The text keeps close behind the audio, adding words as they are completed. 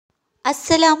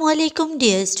Assalamu alaikum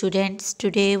dear students.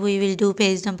 Today we will do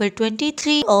page number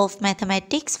 23 of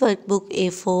Mathematics Workbook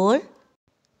A4.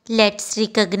 Let's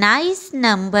recognize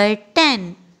number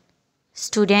 10.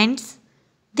 Students,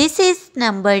 this is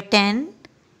number 10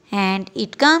 and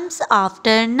it comes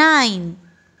after 9.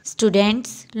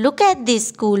 Students, look at this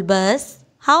school bus.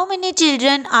 How many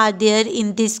children are there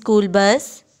in this school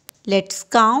bus? Let's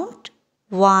count.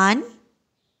 1,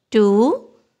 2,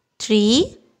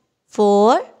 3,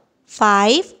 4,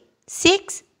 5,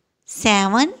 6,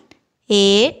 7,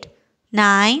 8,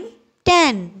 9,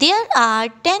 10. There are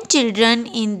 10 children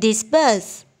in this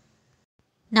bus.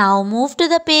 Now move to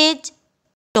the page.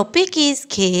 Topic is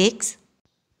cakes.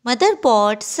 Mother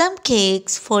bought some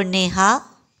cakes for Neha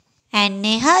and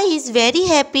Neha is very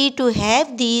happy to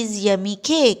have these yummy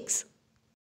cakes.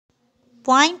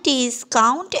 Point is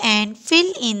count and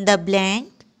fill in the blank.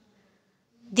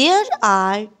 There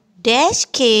are dash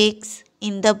cakes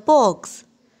in the box.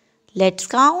 Let's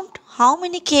count how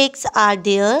many cakes are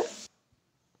there.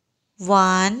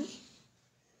 1,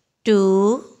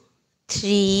 2,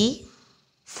 3,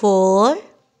 4,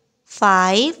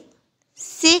 5,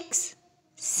 6,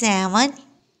 7,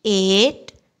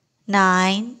 8,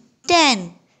 9,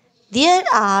 10. There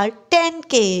are 10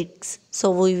 cakes.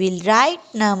 So we will write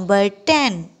number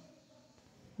 10.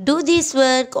 Do this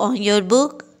work on your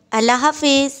book. Allah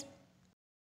Hafiz.